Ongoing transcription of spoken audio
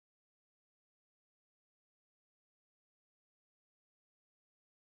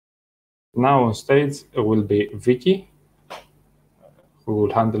now on stage will be Vicky, who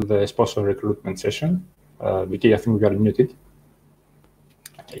will handle the sponsor recruitment session. Vicky, I think we are muted.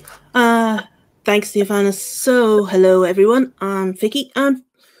 Okay. Thanks, Stephanus. So, hello everyone. I'm Vicky.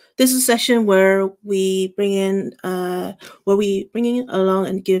 This is a session where we bring in along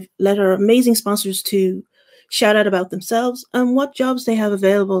and let our amazing sponsors to shout out about themselves and what jobs they have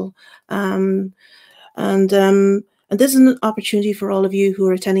available. And this is an opportunity for all of you who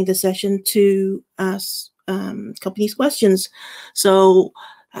are attending this session to ask companies questions. So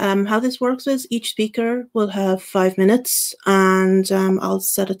how this works is each speaker will have 5 minutes, and I'll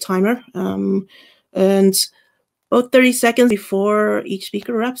set a timer. And about 30 seconds before each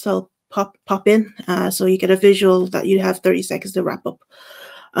speaker wraps, I'll pop in, so you get a visual that you have 30 seconds to wrap up.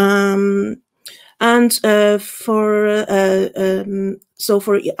 So for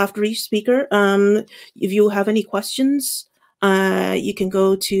after each speaker, if you have any questions, you can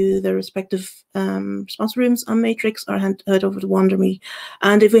go to the respective sponsor rooms on Matrix or head over to WonderMe.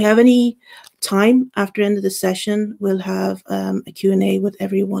 And if we have any time after the end of the session, we'll have a Q&A with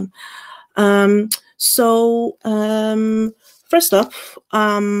everyone. First up,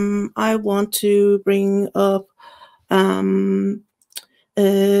 I want to bring up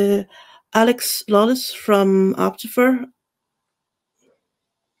Alex Lawless from Optiver.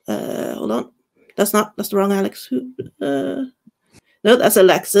 Hold on, that's the wrong Alex. No, that's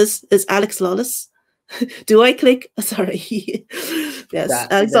Alexis. It's Alex Lawless. Do I click? Sorry. Yes,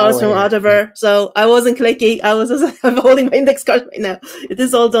 Alex Lawless from Optiver. So I wasn't clicking. I'm holding my index card right now. It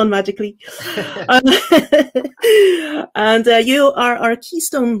is all done magically. And you are our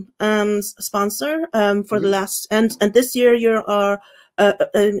Keystone sponsor for the last, and this year you are,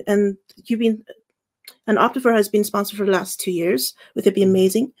 and you've been, and Optiver has been sponsored for the last 2 years, which would be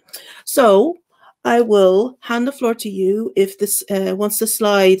amazing. So I will hand the floor to you if this once the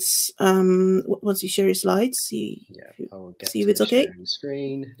slides once you share your slides, see if it's okay.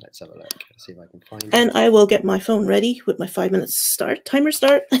 Screen. Let's have a look. Let's see if I can find it. And I will get my phone ready with my 5 minutes timer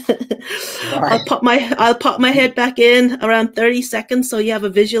start. Right. I'll pop my head back in around 30 seconds, so you have a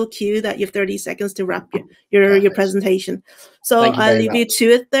visual cue that you have 30 seconons to wrap your presentation. So I'll leave you to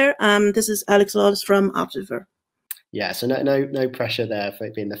it there. This is Alex Lawless from Optiver. Yeah, so no pressure there for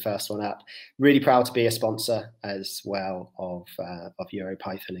being the first one up. Really proud to be a sponsor as well of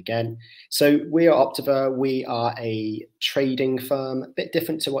EuroPython again. So we are Optiver. We are a trading firm, a bit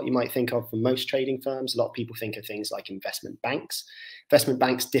different to what you might think of from most trading firms. A lot of people think of things like investment banks. Investment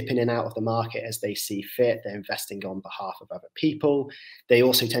banks dip in and out of the market as they see fit. They're investing on behalf of other people. They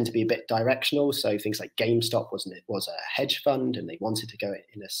also tend to be a bit directional. So things like GameStop was a hedge fund, and they wanted to go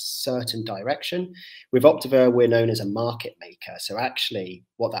in a certain direction. With Optiver, we're known as a market maker. So actually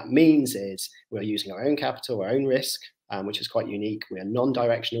what that means is we're using our own capital, our own risk, which is quite unique. We are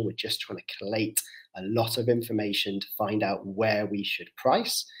non-directional. We're just trying to collate a lot of information to find out where we should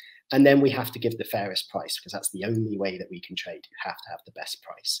price. And then we have to give the fairest price, because that's the only way that we can trade. You have to have the best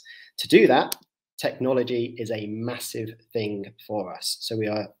price. To do that, technology is a massive thing for us. So we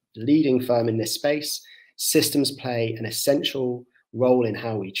are a leading firm in this space. Systems play an essential role in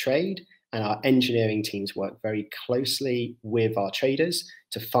how we trade, and our engineering teams work very closely with our traders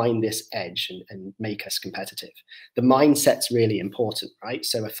to find this edge and make us competitive. The mindset's really important, right?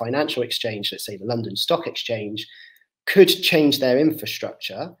 So a financial exchange, let's say the London Stock Exchange, could change their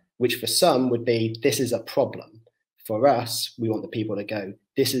infrastructure, which for some would be, this is a problem. For us, we want the people to go,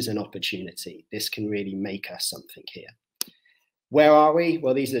 this is an opportunity. This can really make us something here. Where are we?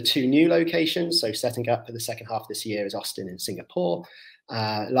 Well, these are the 2 new locations. So setting up for the second half of this year is Austin and Singapore.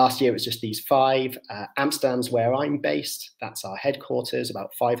 Last year it was just these 5. Amsterdam's where I'm based. That's our headquarters.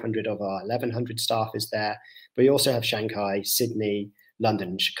 About 500 of our 1,100 staff is there. But we also have Shanghai, Sydney, London,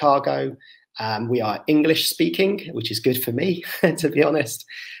 and Chicago. We are English speaking, which is good for me, to be honest.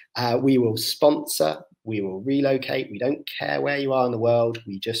 We will sponsor, we will relocate. We don't care where you are in the world.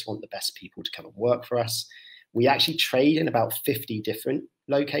 We just want the best people to come and work for us. We actually trade in about 50 different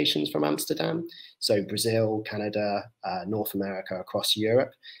locations from Amsterdam. So Brazil, Canada, North America, across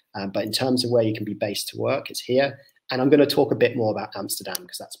Europe. But in terms of where you can be based to work, it's here. And I'm going to talk a bit more about Amsterdam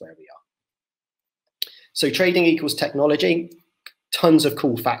because that's where we are. So trading equals technology. Tons of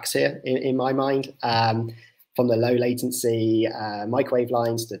cool facts here in my mind. From the low latency microwave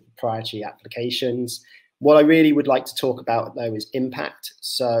lines to proprietary applications. What I really would like to talk about, though, is impact.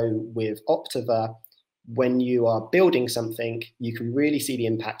 So with Optiver, when you are building something, you can really see the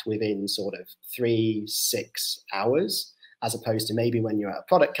impact within sort of 3-6 hours, as opposed to maybe when you're at a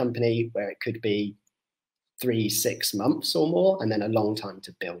product company where it could be 3-6 months or more, and then a long time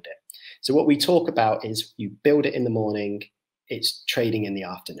to build it. So what we talk about is you build it in the morning, it's trading in the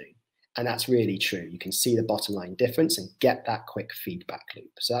afternoon. And that's really true. You can see the bottom line difference and get that quick feedback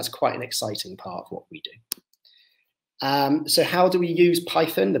loop. So that's quite an exciting part of what we do. So how do we use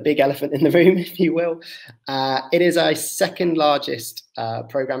Python, the big elephant in the room, if you will? It is our second largest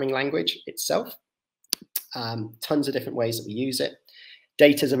programming language itself. Tons of different ways that we use it.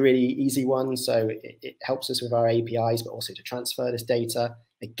 Data is a really easy one, so it helps us with our APIs, but also to transfer this data.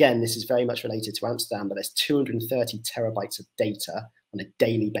 Again, this is very much related to Amsterdam, but there's 230 terabytes of data on a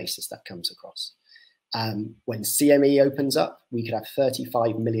daily basis that comes across. When CME opens up, we could have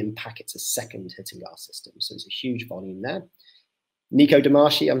 35 million packets a second hitting our system. So there's a huge volume there. Nico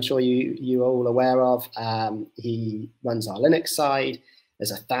Damashi, I'm sure you're all aware of. He runs our Linux side.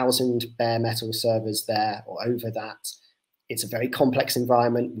 There's 1,000 bare metal servers there or over that. It's a very complex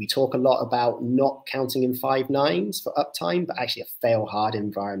environment. We talk a lot about not counting in 5 nines for uptime, but actually a fail hard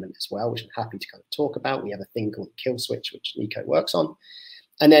environment as well, which I'm happy to kind of talk about. We have a thing called kill switch, which Nico works on.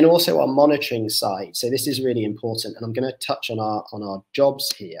 And then also our monitoring side. So this is really important. And I'm going to touch on our jobs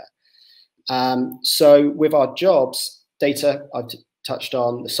here. So with our jobs, data I've touched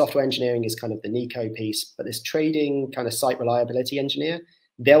on, the software engineering is kind of the Nico piece, but this trading kind of site reliability engineer,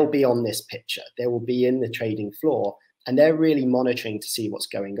 they'll be on this picture. They will be in the trading floor. And they're really monitoring to see what's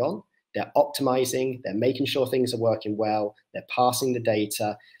going on. They're optimizing, they're making sure things are working well, they're passing the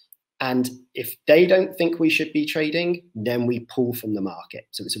data. And if they don't think we should be trading, then we pull from the market.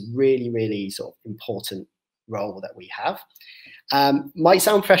 So it's a really, really sort of important role that we have. Might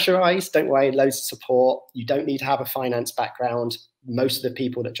sound pressurized, don't worry, loads of support. You don't need to have a finance background. Most of the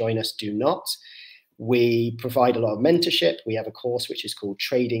people that join us do not. We provide a lot of mentorship. We have a course which is called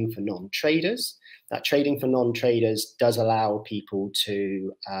Trading for Non-Traders. That Trading for Non-Traders does allow people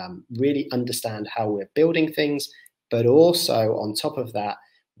to really understand how we're building things, but also on top of that,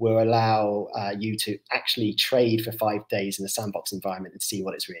 will allow you to actually trade for 5 days in a sandbox environment and see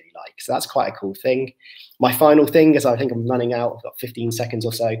what it's really like. So that's quite a cool thing. My final thing is, I think I'm running out, I've got 15 seconds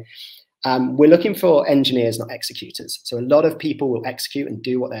or so. We're looking for engineers, not executors. So a lot of people will execute and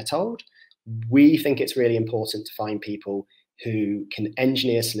do what they're told. We think it's really important to find people who can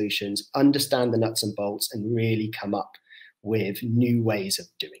engineer solutions, understand the nuts and bolts, and really come up with new ways of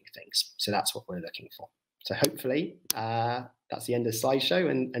doing things. So that's what we're looking for. So hopefully that's the end of the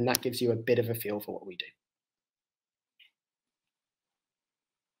slideshow, and that gives you a bit of a feel for what we do.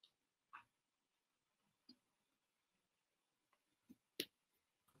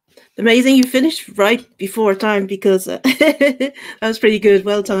 Amazing, you finished right before time, because that was pretty good,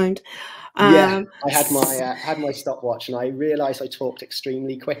 well timed. Yeah, I had my stopwatch, and I realized I talked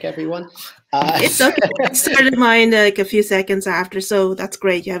extremely quick, everyone. It's okay. I started mine like a few seconds after, so that's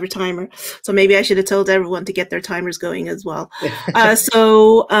great. You have your timer. So maybe I should have told everyone to get their timers going as well. Yeah,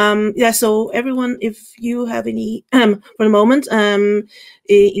 so everyone, if you have any, for the moment, in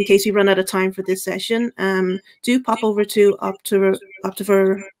case we run out of time for this session, do pop over to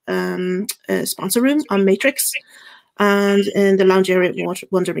Optiver sponsor room on Matrix and in the lounge area at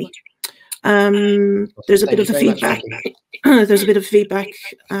Wondery. There's a bit of a feedback. There's a bit of feedback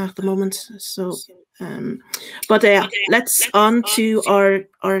at the moment. So, but yeah, let's on to our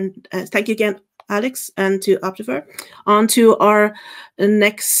thank you again, Alex, and to Optiver. On to our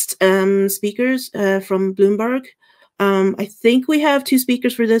next speakers from Bloomberg. I think we have 2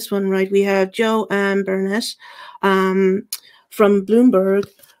 speakers for this one, right? We have Joe and Burnett from Bloomberg,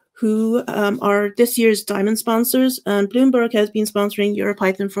 who are this year's Diamond sponsors. And Bloomberg has been sponsoring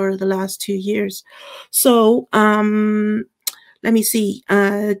EuroPython for the last 2 years. So let me see.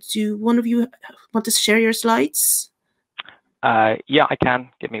 Do one of you want to share your slides? Yeah, I can.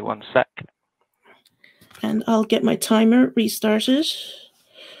 Give me 1 sec. And I'll get my timer restarted.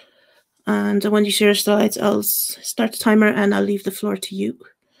 And when you share slides, I'll start the timer and I'll leave the floor to you.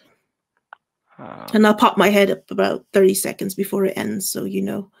 And I'll pop my head up about 30 seconds before it ends, so you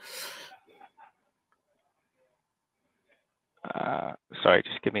know. Sorry,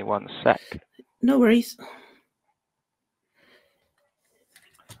 just give me 1 sec. No worries.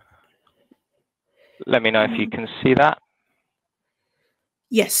 Let me know if you can see that.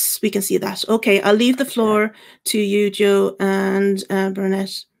 Yes, we can see that. Okay, I'll leave the floor to you, Joe and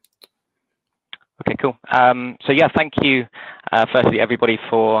Burnett. Okay, cool. So yeah, thank you, firstly, everybody,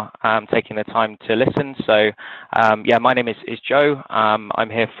 for taking the time to listen. So yeah, my name is Joe. I'm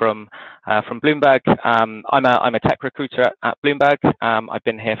here from Bloomberg. I'm a tech recruiter at Bloomberg. I've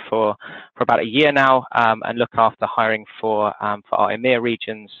been here for about a year now, and look after hiring for our EMEA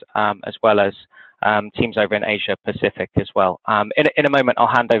regions, as well as teams over in Asia Pacific as well. In a moment, I'll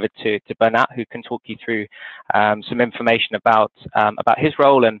hand over to Bernat, who can talk you through some information about his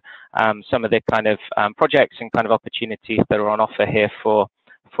role and some of the kind of projects and kind of opportunities that are on offer here for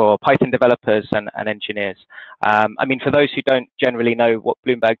for Python developers and engineers. I mean, for those who don't generally know what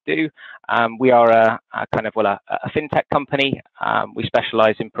Bloomberg do, we are a fintech company. We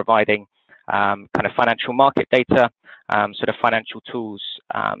specialize in providing kind of financial market data, sort of financial tools,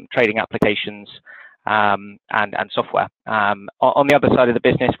 trading applications, and software. On the other side of the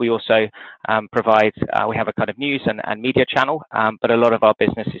business, we also provide, we have a kind of news and media channel, but a lot of our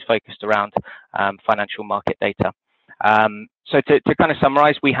business is focused around financial market data. So to kind of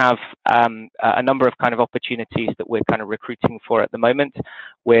summarize, we have a number of kind of opportunities that we're kind of recruiting for at the moment.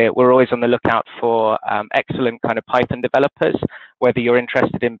 We're always on the lookout for excellent kind of Python developers, whether you're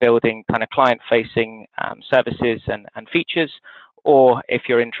interested in building kind of client-facing services and features, or if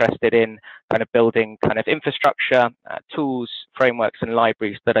you're interested in kind of building kind of infrastructure, tools, frameworks, and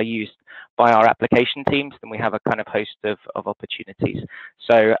libraries that are used by our application teams, then we have a kind of host of opportunities.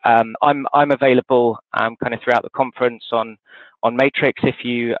 So I'm available kind of throughout the conference on Matrix if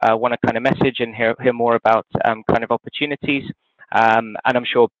you want to kind of message and hear more about kind of opportunities. And I'm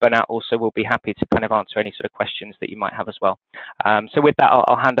sure Bernat also will be happy to kind of answer any sort of questions that you might have as well. So with that,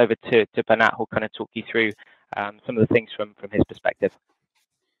 I'll hand over to Bernat, who'll kind of talk you through some of the things from his perspective.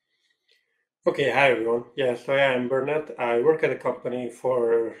 Okay, hi everyone. Yeah, so I'm Bernat. I work at a company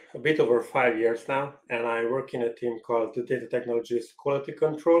for a bit over 5 years now, and I work in a team called the Data Technologies Quality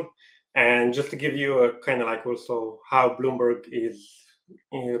Control. And just to give you a kind of like also how Bloomberg is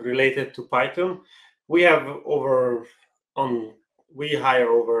related to Python, we hire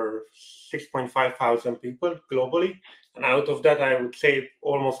over 6.5 thousand people globally. And out of that, I would say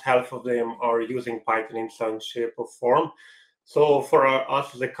almost half of them are using Python in some shape or form. So for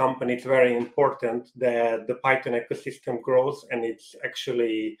us as a company, it's very important that the Python ecosystem grows, and it's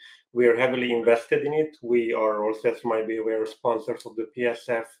actually, we're heavily invested in it. We are also, as you might be aware, sponsors of the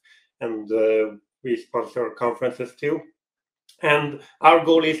PSF, and we sponsor conferences too. And our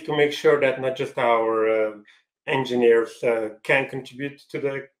goal is to make sure that not just our engineers can contribute to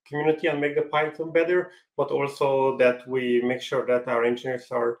the community and make the Python better, but also that we make sure that our engineers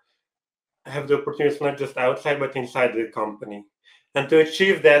have the opportunities not just outside but inside the company. And to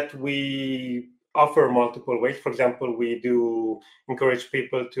achieve that, we offer multiple ways. For example, we do encourage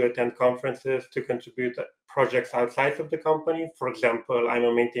people to attend conferences, to contribute projects outside of the company. For example, I'm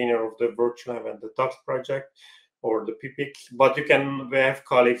a maintainer of the virtual and the Talks project, or the PPX, but we have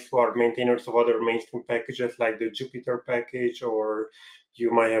colleagues who are maintainers of other mainstream packages like the Jupyter package, or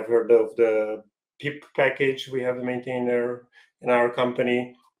you might have heard of the pip package. We have a maintainer in our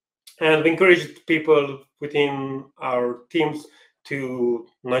company. And we encourage people within our teams to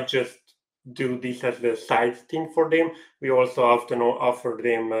not just do this as the side thing for them. We also often offer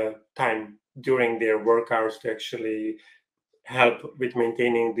them time during their work hours to actually help with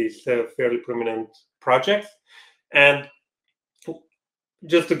maintaining these fairly prominent projects. And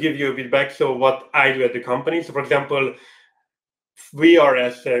just to give you a bit back, so what I do at the company. So for example, we are,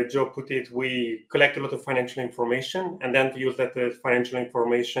 as Joe put it, we collect a lot of financial information, and then we use that financial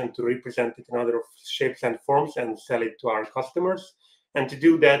information to represent it in other shapes and forms and sell it to our customers. And to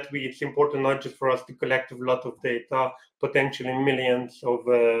do that, it's important not just for us to collect a lot of data, potentially millions of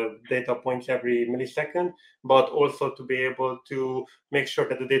data points every millisecond, but also to be able to make sure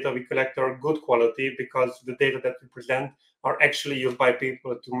that the data we collect are good quality, because the data that we present are actually used by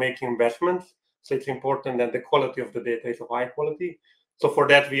people to make investments. So it's important that the quality of the data is of high quality. So for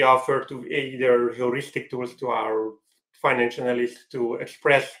that, we offer to either heuristic tools to our financial analysts to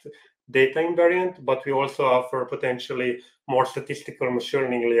express data invariant, but we also offer potentially more statistical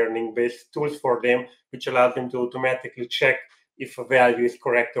machine learning based tools for them, which allows them to automatically check if a value is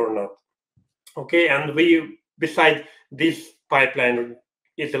correct or not. Okay, and beside this pipeline,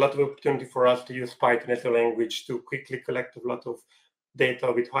 is a lot of opportunity for us to use Python as a language to quickly collect a lot of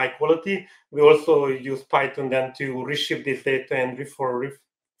data with high quality. We also use Python then to reshape this data and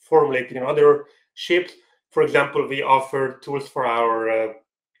reformulate it in other shapes. For example, we offer tools for our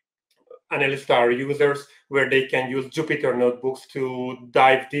analysts, our users, where they can use Jupyter notebooks to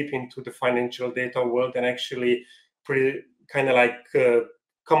dive deep into the financial data world and actually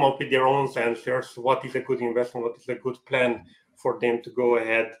come up with their own answers. What is a good investment? What is a good plan for them to go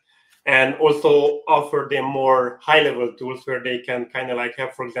ahead? And also offer them more high-level tools where they can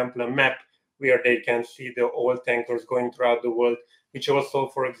have, for example, a map where they can see the oil tankers going throughout the world, which also,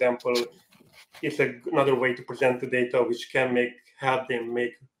 for example, is another way to present the data, which can help them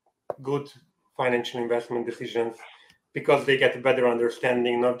make good financial investment decisions, because they get a better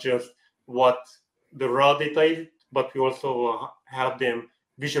understanding, not just what the raw data is, but we also help them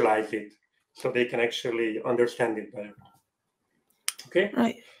visualize it so they can actually understand it better. Okay.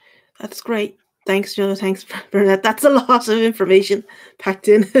 Right. That's great. Thanks, Joe. Thanks, Bernadette. That's a lot of information packed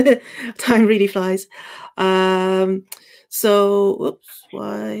in. Time really flies. So, whoops,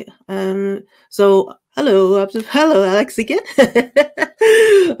 why? So, hello, Alex again.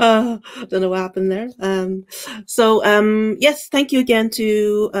 Don't know what happened there. Yes, thank you again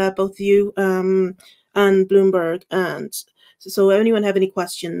to both of you and Bloomberg. And so, anyone have any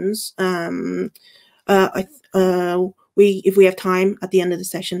questions? If we have time at the end of the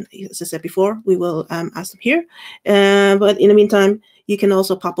session, as I said before, we will ask them here. But in the meantime, you can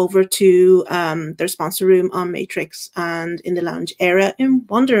also pop over to their sponsor room on Matrix and in the lounge area in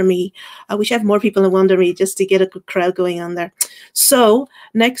WonderMe. We should have more people in WonderMe just to get a good crowd going on there. So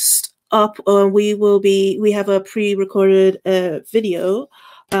next up, we have a pre-recorded video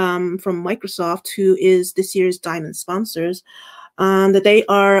from Microsoft, who is this year's Diamond sponsors. And they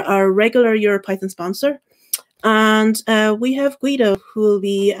are our regular EuroPython sponsor. And we have Guido, who will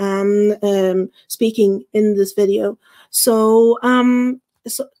be speaking in this video. So,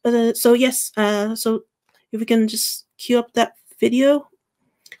 yes, so if we can just queue up that video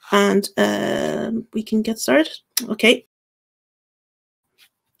and we can get started. Okay.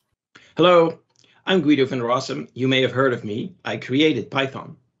 Hello, I'm Guido van Rossum. You may have heard of me. I created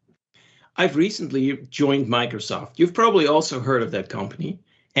Python. I've recently joined Microsoft. You've probably also heard of that company,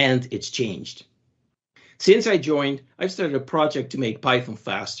 and it's changed. Since I joined, I've started a project to make Python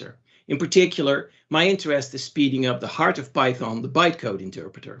faster. In particular, my interest is speeding up the heart of Python, the bytecode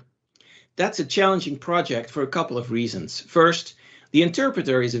interpreter. That's a challenging project for a couple of reasons. First, the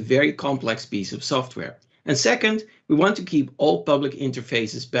interpreter is a very complex piece of software. And second, we want to keep all public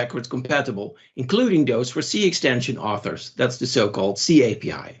interfaces backwards compatible, including those for C extension authors. That's the so-called C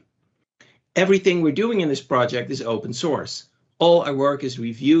API. Everything we're doing in this project is open source. All our work is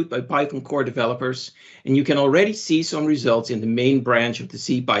reviewed by Python core developers, and you can already see some results in the main branch of the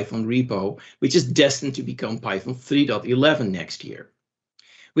CPython repo, which is destined to become Python 3.11 next year.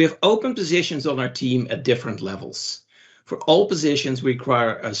 We have open positions on our team at different levels. For all positions, we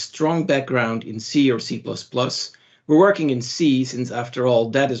require a strong background in C or C++. We're working in C, since after all,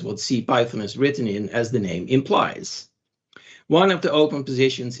 that is what CPython is written in, as the name implies. One of the open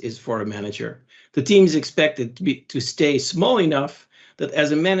positions is for a manager. The team is expected to stay small enough that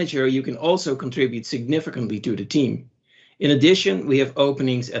as a manager, you can also contribute significantly to the team. In addition, we have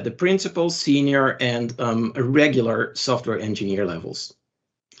openings at the principal, senior, and regular software engineer levels.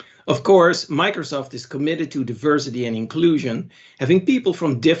 Of course, Microsoft is committed to diversity and inclusion. Having people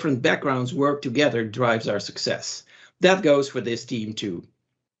from different backgrounds work together drives our success. That goes for this team too.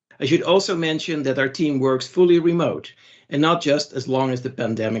 I should also mention that our team works fully remote, and not just as long as the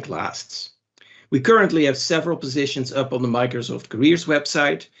pandemic lasts. We currently have several positions up on the Microsoft Careers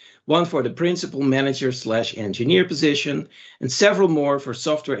website, one for the principal manager/engineer position, and several more for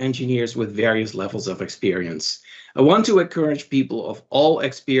software engineers with various levels of experience. I want to encourage people of all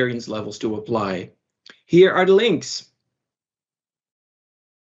experience levels to apply. Here are the links.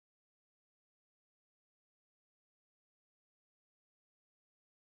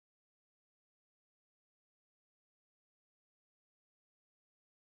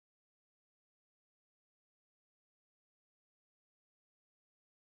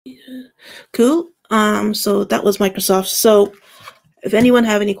 Cool. So that was Microsoft. So if anyone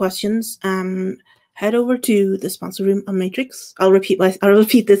have any questions, head over to the sponsor room on Matrix. I'll repeat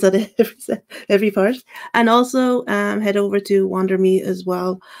this at every part, and also head over to WonderMe as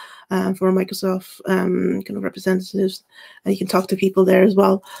well for Microsoft kind of representatives, and you can talk to people there as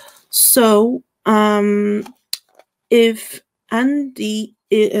well. So if Andy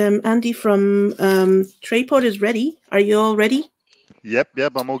from Trayport is ready, are you all ready? Yep,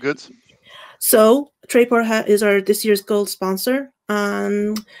 I'm all good. So Trayport is our this year's gold sponsor.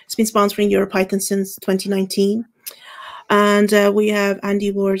 It's been sponsoring EuroPython since 2019, and we have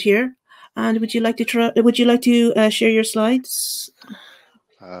Andy Ward here. And would you like to share your slides?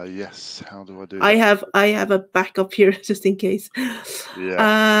 Yes. How do I do that? I have a backup here just in case.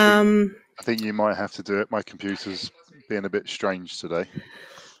 Yeah. I think you might have to do it. My computer's being a bit strange today.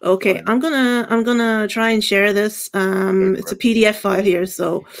 Okay, I'm gonna try and share this. It's a PDF file here,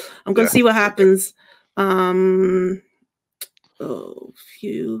 so I'm gonna see what happens. I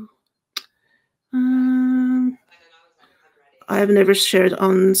have never shared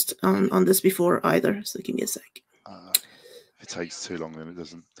on this before either, so give me a sec. If it takes too long, then it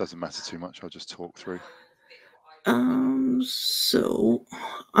doesn't matter too much. I'll just talk through. So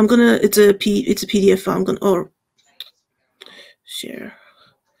I'm gonna. It's a PDF file. I'm gonna share.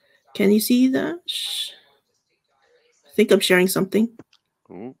 Can you see that? I think I'm sharing something.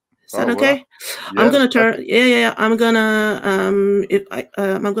 Ooh. Is that okay? Yeah, I'm gonna turn. Yeah. I'm gonna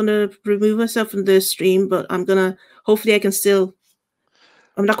I'm gonna remove myself from the stream, but I'm gonna. Hopefully, I can still.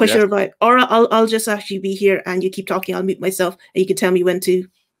 I'm not quite sure about. Or I'll just actually be here, and you keep talking. I'll mute myself, and you can tell me when to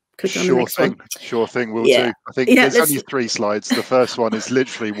click on the next one. Sure thing. We'll do. I think there's only 3 slides. The first one is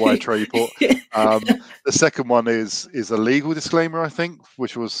literally why Trayport. The second one is a legal disclaimer, I think,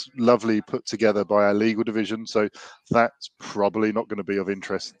 which was lovely put together by our legal division. So that's probably not going to be of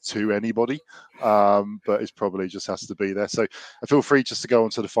interest to anybody, but it's probably just has to be there. So feel free just to go on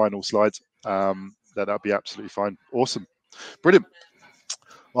to the final slides. That'll be absolutely fine. Awesome. Brilliant.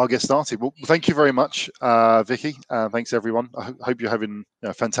 Well, I'll get started. Well, thank you very much, Vicky. Thanks, everyone. I hope you're having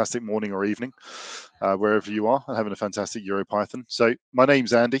a fantastic morning or evening, wherever you are, and having a fantastic EuroPython. So my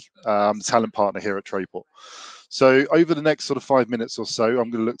name's Andy. I'm the talent partner here at Trayport. So over the next sort of 5 minutes or so, I'm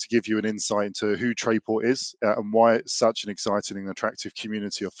going to look to give you an insight into who Trayport is and why it's such an exciting and attractive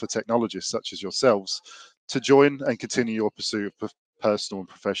community for technologists such as yourselves to join and continue your pursuit of personal and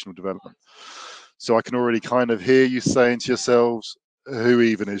professional development. So I can already kind of hear you saying to yourselves, who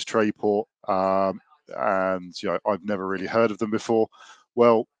even is Trayport? And I've never really heard of them before.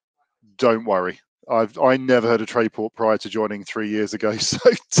 Well, don't worry. I never heard of Trayport prior to joining 3 years ago. So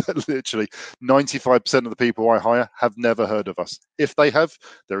literally 95% of the people I hire have never heard of us. If they have,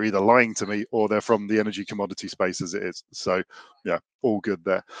 they're either lying to me or they're from the energy commodity space as it is. So yeah, all good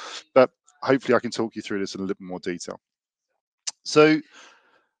there. But hopefully I can talk you through this in a little more detail. So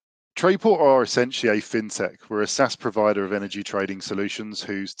Trayport are essentially a fintech. We're a SaaS provider of energy trading solutions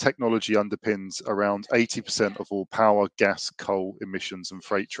whose technology underpins around 80% of all power, gas, coal emissions and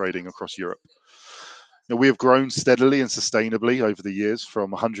freight trading across Europe. Now, we have grown steadily and sustainably over the years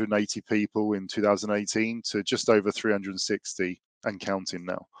from 180 people in 2018 to just over 360 and counting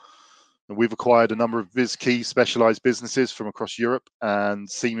now. And we've acquired a number of key specialized businesses from across Europe and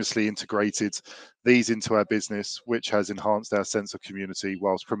seamlessly integrated these into our business, which has enhanced our sense of community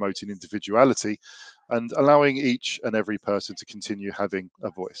whilst promoting individuality and allowing each and every person to continue having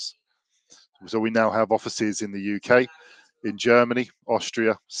a voice. So we now have offices in the UK, in Germany,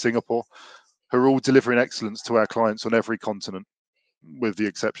 Austria, Singapore, who are all delivering excellence to our clients on every continent, with the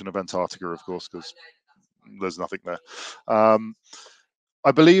exception of Antarctica, of course, because there's nothing there.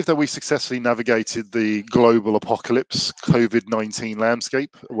 I believe that we successfully navigated the global apocalypse COVID-19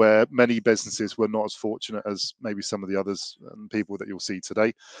 landscape, where many businesses were not as fortunate as maybe some of the others and people that you'll see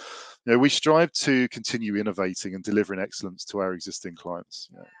today. We strive to continue innovating and delivering excellence to our existing clients.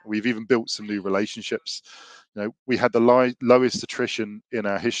 We've even built some new relationships. We had the lowest attrition in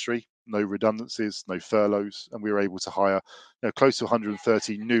our history, no redundancies, no furloughs, and we were able to hire close to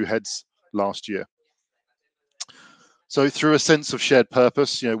 130 new heads last year. So through a sense of shared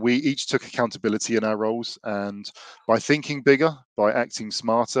purpose, we each took accountability in our roles, and by thinking bigger, by acting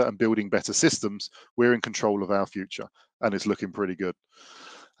smarter and building better systems, we're in control of our future, and it's looking pretty good.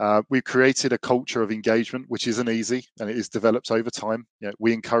 We've created a culture of engagement, which isn't easy, and it is developed over time.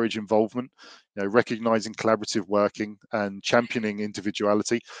 We encourage involvement, recognizing collaborative working and championing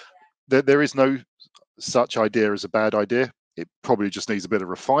individuality. There is no such idea as a bad idea. It probably just needs a bit of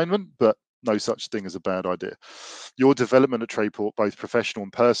refinement, but no such thing as a bad idea. Your development at Trayport, both professional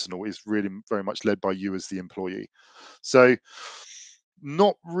and personal, is really very much led by you as the employee. So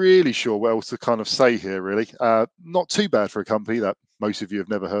not really sure what else to kind of say here, really. Not too bad for a company that most of you have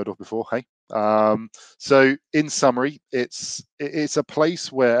never heard of before, hey? So in summary, it's a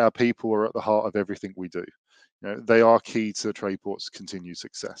place where our people are at the heart of everything we do. They are key to Trayport's continued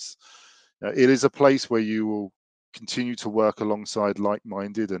success. It is a place where you will continue to work alongside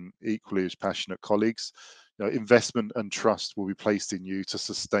like-minded and equally as passionate colleagues. Investment and trust will be placed in you to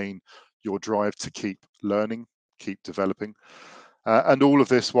sustain your drive to keep learning, keep developing, and all of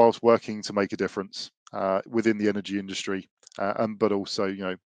this whilst working to make a difference within the energy industry, but also,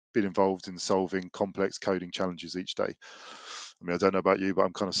 being involved in solving complex coding challenges each day. I mean, I don't know about you, but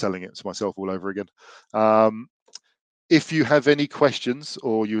I'm kind of selling it to myself all over again. If you have any questions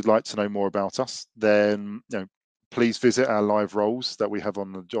or you would like to know more about us, then please visit our live roles that we have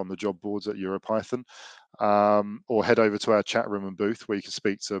on the job boards at EuroPython, or head over to our chat room and booth where you can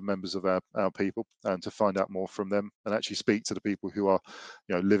speak to members of our people and to find out more from them and actually speak to the people who are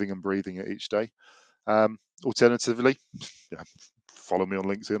living and breathing it each day. Alternatively, follow me on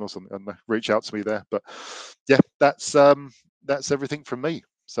LinkedIn or something and reach out to me there. But yeah, that's everything from me.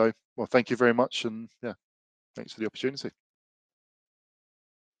 So, well, thank you very much, and yeah, thanks for the opportunity.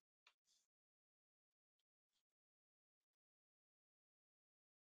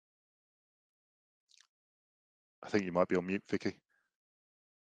 I think you might be on mute, Vicky.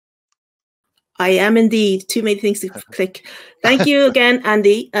 I am indeed. Too many things to click. Thank you again,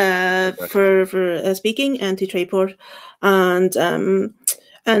 Andy, for speaking, and to Trayport.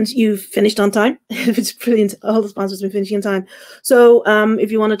 And you've finished on time. It's brilliant. All the sponsors have been finishing on time. So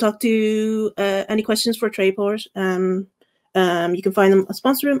if you want to talk to any questions for Trayport, you can find them on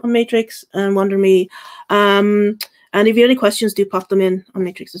Sponsor Room on Matrix and WonderMe. And if you have any questions, do pop them in on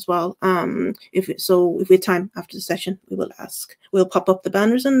Matrix as well. If we have time after the session, we'll pop up the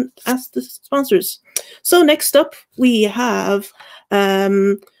banners and ask the sponsors. So next up, we have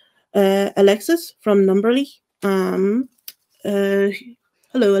Alexis from Numberly.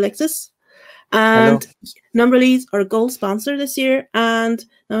 Hello, Alexis. And Numberly's our gold sponsor this year and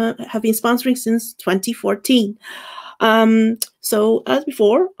have been sponsoring since 2014. So as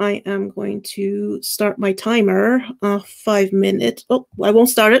before, I am going to start my timer, 5 minutes. Oh, I won't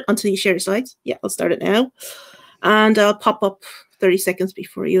start it until you share your slides. Yeah, I'll start it now. And I'll pop up 30 seconds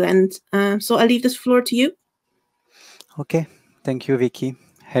before you end. So I'll leave this floor to you. Okay, thank you, Vicky.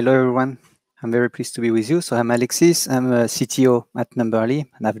 Hello, everyone. I'm very pleased to be with you. So I'm Alexis. I'm a CTO at Numberly,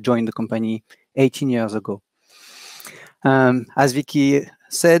 and I've joined the company 18 years ago. As Vicky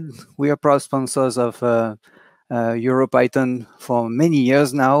said, we are proud sponsors of EuroPython for many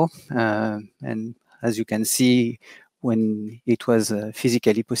years now. And as you can see, when it was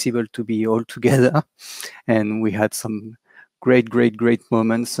physically possible to be all together, and we had some great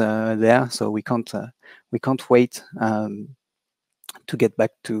moments there. So we can't wait to get back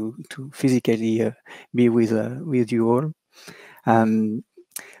to physically be with you all.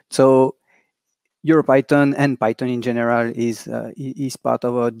 So EuroPython and Python in general is part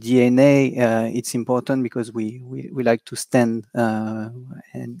of our DNA. It's important because we like to stand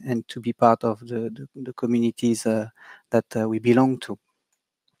and to be part of the communities that we belong to.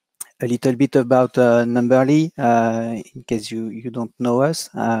 A little bit about Numberly, in case you don't know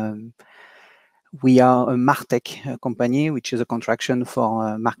us. We are a MarTech company, which is a contraction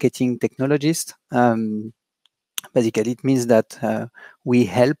for marketing technologist. Basically, it means that we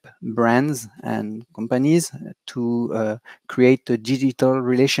help brands and companies to create a digital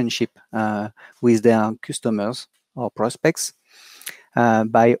relationship with their customers or prospects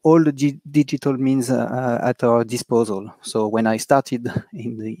by all the digital means at our disposal. So when I started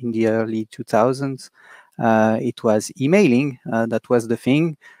in the early 2000s, it was emailing, that was the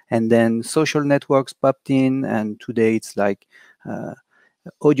thing. And then social networks popped in, and today it's like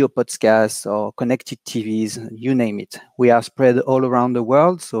audio podcasts or connected TVs, you name it. We are spread all around the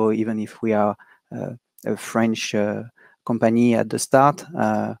world. So even if we are a French company at the start,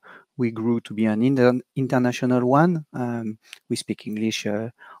 we grew to be an international one. We speak English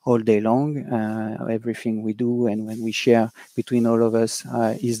all day long. Everything we do and when we share between all of us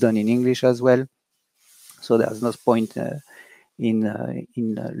is done in English as well. So there's no point in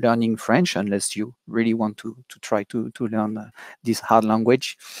learning French unless you really want to try to learn this hard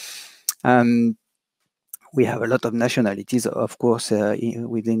language. We have a lot of nationalities, of course,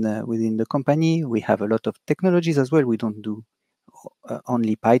 within the company. We have a lot of technologies as well. We don't do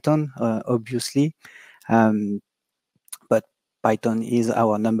only Python, obviously, but Python is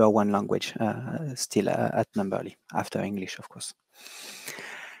our #1 language still at Numberly, after English, of course.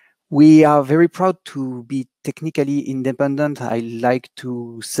 We are very proud to be technically independent. I like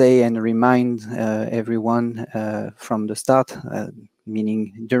to say and remind everyone from the start,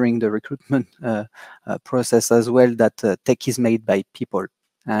 meaning during the recruitment process as well, that tech is made by people.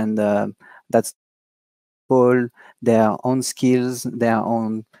 And that's people, their own skills, their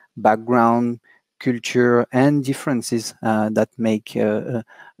own background, culture, and differences that make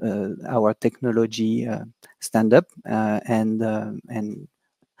our technology stand up and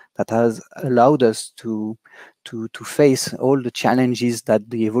that has allowed us to face all the challenges that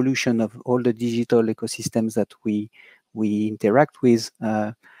the evolution of all the digital ecosystems that we interact with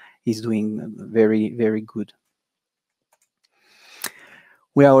is doing very good.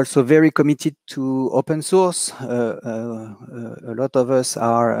 We are also very committed to open source. A lot of us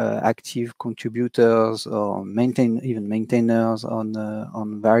are active contributors or even maintainers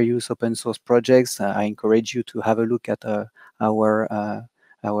on various open source projects. I encourage you to have a look at our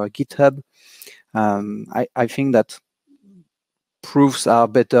GitHub. I think that proofs are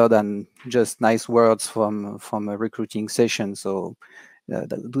better than just nice words from a recruiting session. So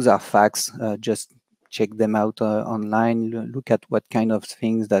those are facts. Just check them out online. Look at what kind of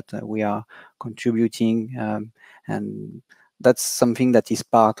things that we are contributing, and that's something that is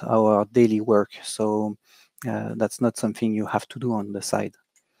part of our daily work. So that's not something you have to do on the side.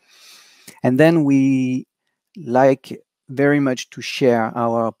 And then we like very much to share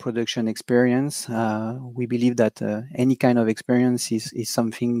our production experience. We believe that any kind of experience is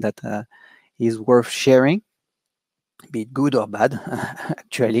something that is worth sharing, be it good or bad,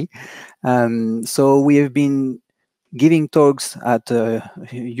 actually. So we have been giving talks at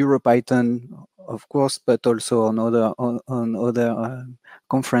EuroPython, of course, but also on other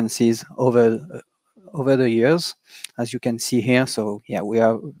conferences over the years, as you can see here. So yeah, we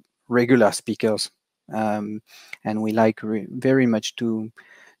are regular speakers, and we like very much to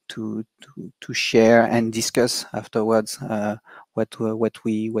share and discuss afterwards what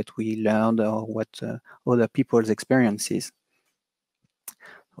we learned or what other people's experiences.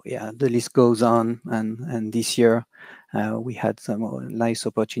 Yeah, the list goes on, and this year we had some nice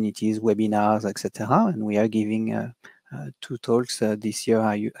opportunities, webinars, etc. And we are giving 2 talks this year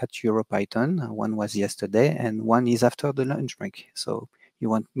at EuroPython. One was yesterday, and one is after the lunch break. So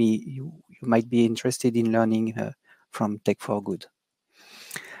you might be interested in learning from Tech for Good.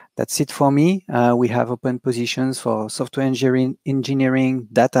 That's it for me. We have open positions for software engineering,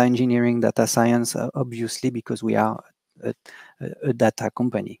 data engineering, data science, obviously, because we are a data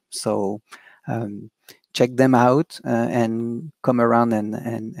company. So check them out and come around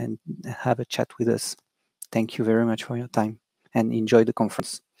and have a chat with us. Thank you very much for your time, and enjoy the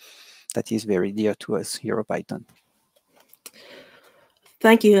conference. That is very dear to us, EuroPython.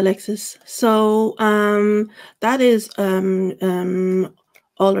 Thank you, Alexis. So that is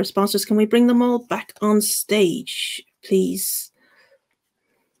all our sponsors. Can we bring them all back on stage, please?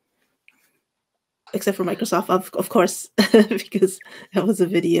 Except for Microsoft, of course, because that was a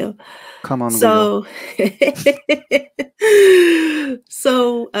video. Come on, so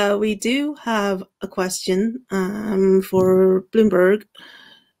so we do have a question for Bloomberg.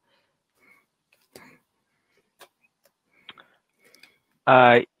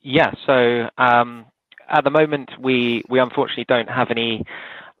 Yeah, so at the moment we unfortunately don't have any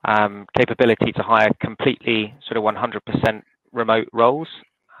capability to hire completely sort of 100% remote roles.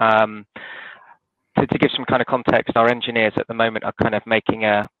 To give some kind of context, our engineers at the moment are kind of making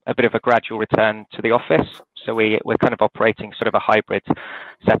a bit of a gradual return to the office. So we're kind of operating sort of a hybrid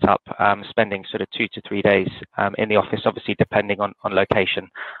setup, spending sort of 2 to 3 days in the office, obviously depending on location.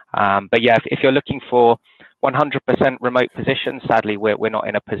 But yeah, if you're looking for 100% remote positions, sadly, we're not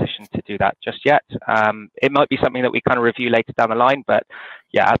in a position to do that just yet. It might be something that we kind of review later down the line, but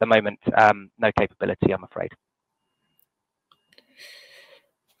yeah, at the moment, no capability, I'm afraid.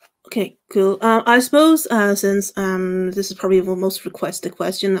 Okay, cool. I suppose since this is probably the most requested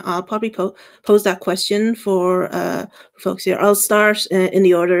question, I'll probably pose that question for folks here. I'll start in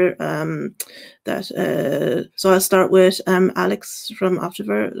the order so I'll start with Alex from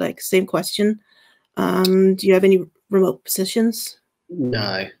Optiver, like same question. Do you have any remote positions?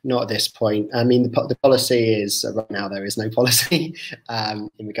 No, not at this point. I mean, the policy is right now there is no policy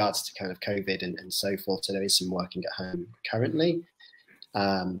in regards to kind of COVID and so forth. So there is some working at home currently.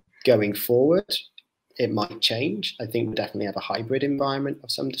 Going forward, it might change. I think we'll definitely have a hybrid environment of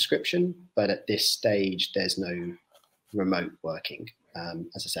some description, but at this stage, there's no remote working.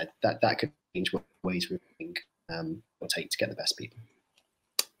 As I said, that could change what ways working will take to get the best people.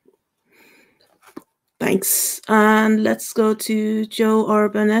 Thanks. And let's go to Joe or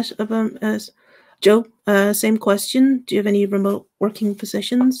Burnett. Joe, same question. Do you have any remote working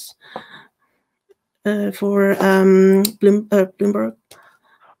positions for Bloomberg?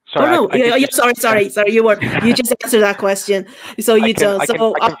 Sorry, oh, no, sorry. You just answered that question. So you don't. I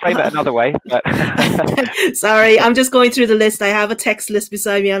can frame it another way. But sorry, I'm just going through the list. I have a text list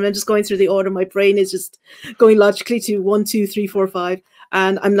beside me. I'm just going through the order. My brain is just going logically to 1, 2, 3, 4, 5.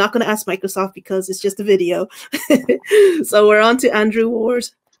 And I'm not going to ask Microsoft because it's just a video. So we're on to Andrew Ward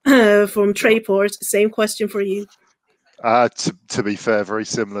from Trayport. Same question for you. To be fair, very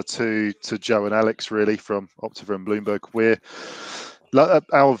similar to Joe and Alex, really, from Optiver and Bloomberg.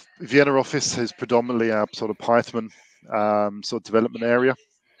 Our Vienna office is predominantly our sort of Python sort of development area.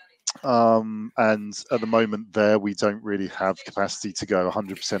 And at the moment there, we don't really have capacity to go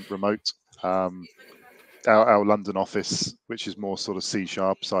 100% remote. Our London office, which is more sort of C#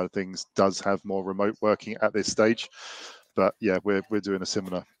 side of things, does have more remote working at this stage. But yeah, we're doing a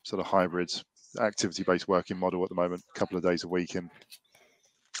similar sort of hybrid activity-based working model at the moment, a couple of days a week in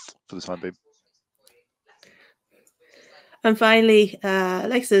for the time being. And finally,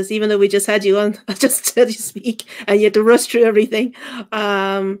 Alexis, even though we just had you on, I just heard you speak and you had to rush through everything.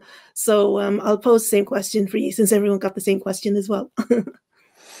 So I'll pose the same question for you since everyone got the same question as well.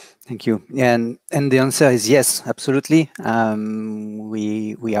 Thank you. And the answer is yes, absolutely.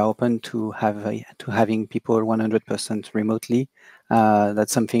 We are open to having people 100% remotely.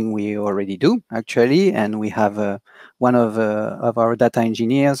 That's something we already do actually, and we have one of our data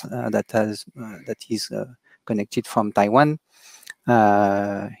engineers that is connected from Taiwan.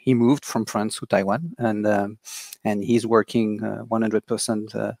 He moved from France to Taiwan, and he's working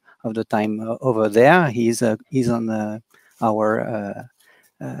 100% of the time over there. He's on our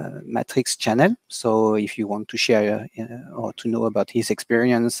Matrix channel. So if you want to share or to know about his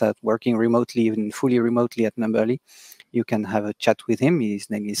experience at working remotely, even fully remotely at Numberly, you can have a chat with him. His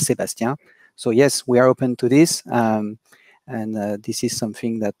name is Sébastien. So yes, we are open to this, and this is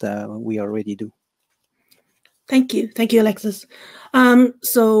something that we already do. Thank you, Alexis.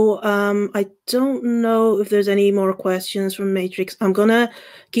 I don't know if there's any more questions from Matrix. I'm gonna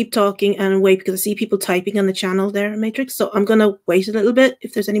keep talking and wait because I see people typing on the channel there, Matrix. So I'm gonna wait a little bit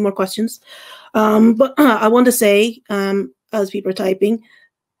if there's any more questions. But I want to say, as people are typing,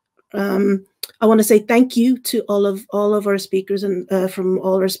 I want to say thank you to all of our speakers and from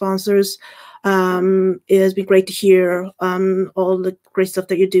all our sponsors. It has been great to hear all the great stuff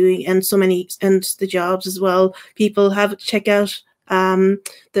that you're doing and the jobs as well. People have check out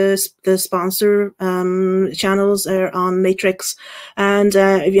the sponsor channels are on Matrix, and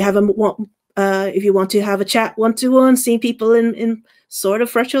if you want to have a chat one-to-one, seeing people in sort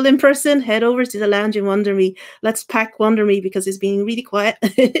of virtual in person, head over to the lounge in WonderMe. Let's pack WonderMe because it's being really quiet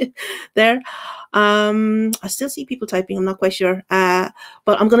there. I still see people typing. I'm not quite sure, but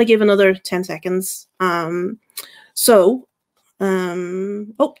I'm going to give another 10 seconds. Oh,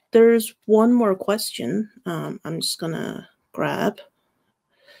 there's one more question. I'm just going to grab.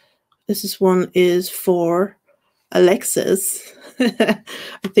 This one is for Alexis. I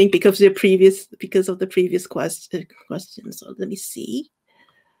think because of the previous question. So let me see.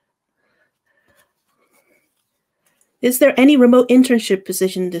 Is there any remote internship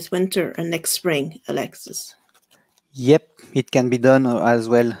position this winter and next spring, Alexis? Yep, it can be done as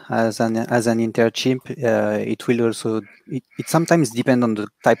well as an internship. It will also it sometimes depend on the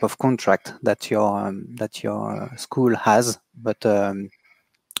type of contract that your school has, but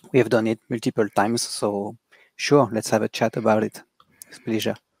we have done it multiple times. So sure, let's have a chat about it. It's a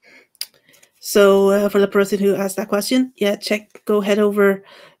pleasure. So for the person who asked that question, yeah, go head over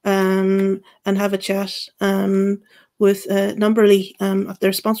and have a chat with Numberly at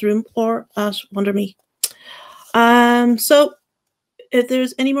their sponsor room or at WonderMe. So if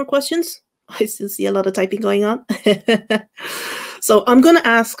there's any more questions, I still see a lot of typing going on. So I'm going to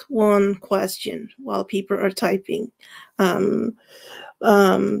ask one question while people are typing.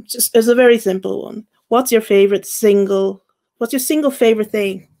 Just as a very simple one. What's your single favorite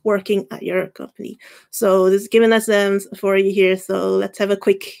thing working at your company? So this is giving us for you here. So let's have a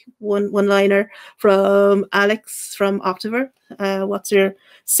quick one-liner from Alex from Optiver. What's your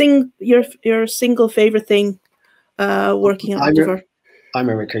single favorite thing working at Optiver? I'm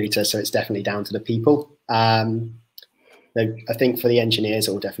a recruiter, so it's definitely down to the people. I think for the engineers,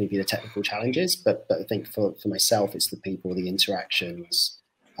 it will definitely be the technical challenges, but I think for myself, it's the people, the interactions,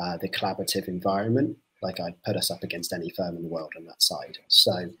 the collaborative environment. Like, I put us up against any firm in the world on that side.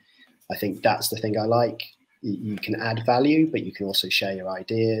 So I think that's the thing I like. You can add value, but you can also share your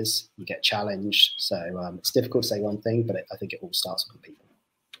ideas. You get challenged. So it's difficult to say one thing, but I think it all starts with the people.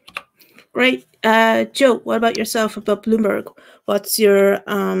 Great. Joe, what about yourself, about Bloomberg? What's your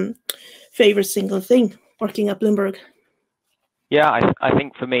favorite single thing working at Bloomberg? Yeah, I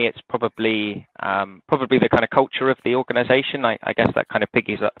think for me, it's probably the kind of culture of the organization. I guess that kind of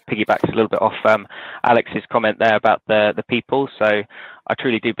piggybacks a little bit off Alex's comment there about the people. So I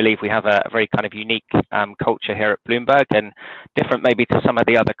truly do believe we have a very kind of unique culture here at Bloomberg, and different maybe to some of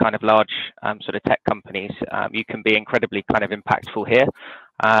the other kind of large sort of tech companies. You can be incredibly kind of impactful here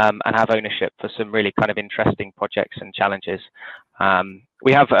and have ownership for some really kind of interesting projects and challenges.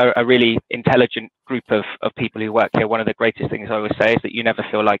 We have a really intelligent group of people who work here. One of the greatest things I always say is that you never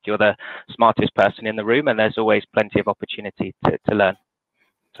feel like you're the smartest person in the room, and there's always plenty of opportunity to learn.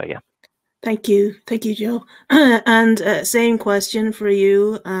 So yeah. Thank you, Joe. And same question for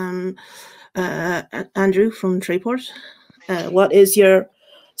you, Andrew from Trayport. What is your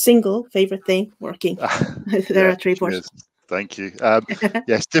single favorite thing working there at Trayport? Cheers. Thank you. Yeah,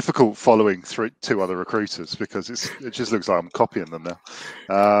 it's difficult following through two other recruiters because it just looks like I'm copying them now.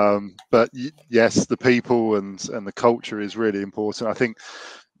 But yes, the people and the culture is really important. I think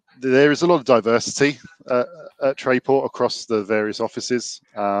there is a lot of diversity at Trayport across the various offices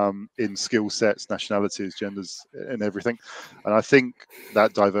in skill sets, nationalities, genders, and everything. And I think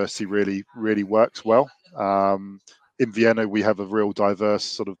that diversity really, really works well. In Vienna, we have a real diverse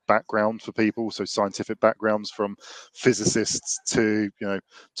sort of background for people, so scientific backgrounds from physicists to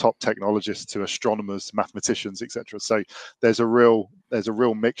top technologists to astronomers, mathematicians, etc. So there's a real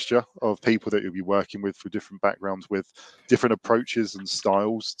mixture of people that you'll be working with for different backgrounds, with different approaches and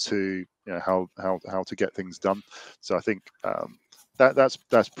styles to how to get things done. So I think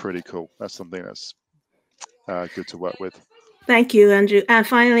that's pretty cool. That's something that's good to work with. Thank you, Andrew. And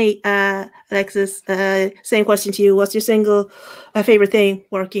finally, Alexis, same question to you. What's your single favorite thing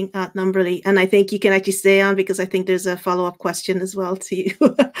working at Numberly? And I think you can actually stay on because I think there's a follow-up question as well to you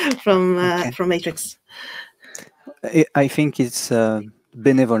from Matrix. I think it's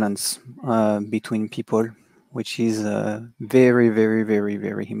benevolence between people, which is very, very, very,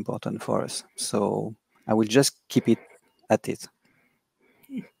 very important for us. So I will just keep it at it.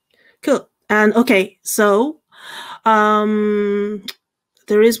 Cool. And okay, so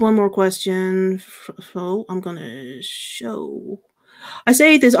there is one more question. So I'm gonna show. I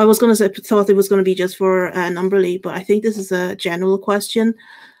say this. I was gonna say thought it was gonna be just for Numberly, but I think this is a general question.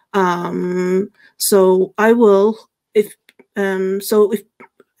 So I will if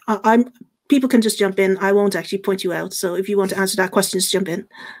people can just jump in. I won't actually point you out. So if you want to answer that question, just jump in.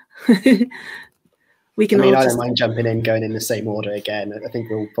 We can. I don't mind jumping in, going in the same order again. I think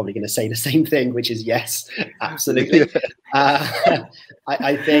we're all probably going to say the same thing, which is yes, absolutely.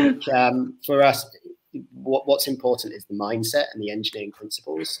 I think for us, what's important is the mindset and the engineering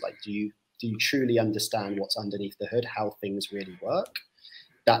principles. Like, do you truly understand what's underneath the hood, how things really work?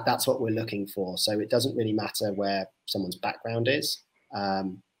 That's what we're looking for. So it doesn't really matter where someone's background is.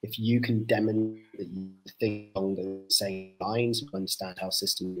 If you can demonstrate that you think along the same lines, understand how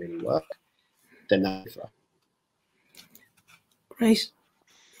systems really work, then that's for us. Great.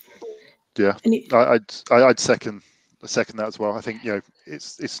 Yeah, I'd second that as well. I think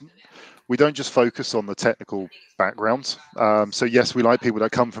it's we don't just focus on the technical backgrounds. So yes, we like people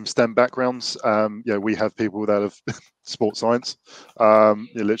that come from STEM backgrounds. We have people that have sports science.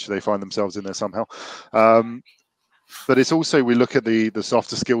 Literally, they find themselves in there somehow. But it's also, we look at the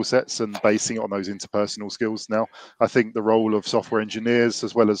softer skill sets and basing it on those interpersonal skills now. I think the role of software engineers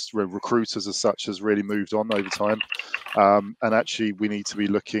as well as recruiters as such has really moved on over time. And actually we need to be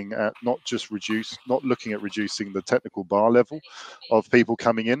looking at not looking at reducing the technical bar level of people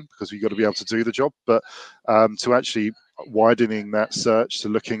coming in, because we've got to be able to do the job, but to actually widening that search to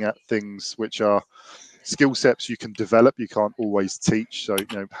looking at things which are skill sets you can develop, you can't always teach. So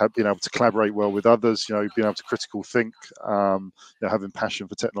being able to collaborate well with others, being able to critical think, having passion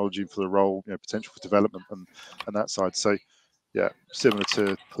for technology and for the role, potential for development and that side. So yeah, similar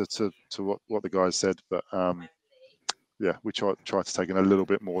to what the guys said, but we try to take in a little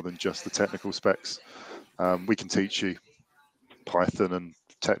bit more than just the technical specs. We can teach you Python and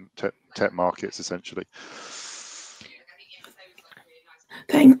tech markets essentially.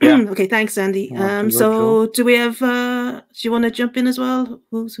 Okay, thanks, Andy. So do we have? Do you want to jump in as well?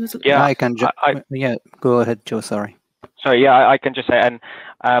 Who's yeah, I can jump. Yeah, go ahead, Joe. Sorry. Sorry. Yeah, I can just say, and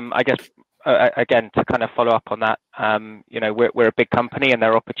I guess again to kind of follow up on that. We're a big company, and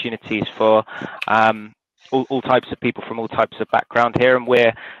there are opportunities for all types of people from all types of background here, and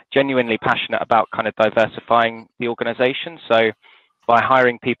we're genuinely passionate about kind of diversifying the organisation. So by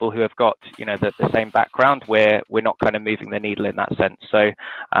hiring people who have got the same background, we're not kind of moving the needle in that sense. So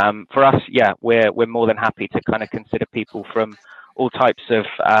for us, yeah, we're more than happy to kind of consider people from all types of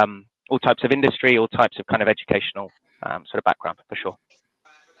industry, all types of kind of educational sort of background, for sure.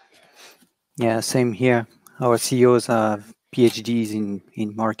 Yeah, same here. Our CEOs have PhDs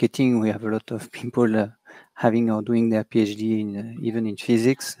in marketing. We have a lot of people having or doing their PhD even in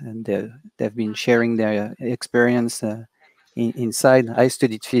physics, and they've been sharing their experience inside. I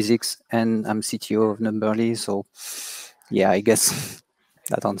studied physics, and I'm CTO of Numberly, so yeah, I guess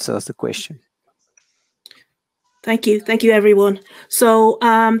that answers the question. Thank you, everyone. So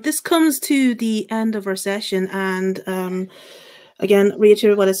this comes to the end of our session, and again,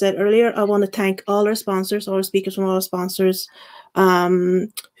 reiterate what I said earlier. I want to thank all our sponsors, all our speakers from all our sponsors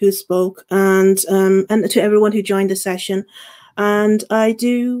who spoke, and to everyone who joined the session. And I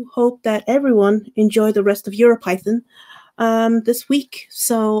do hope that everyone enjoyed the rest of EuroPython this week.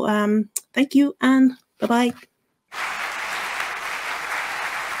 So thank you and bye-bye.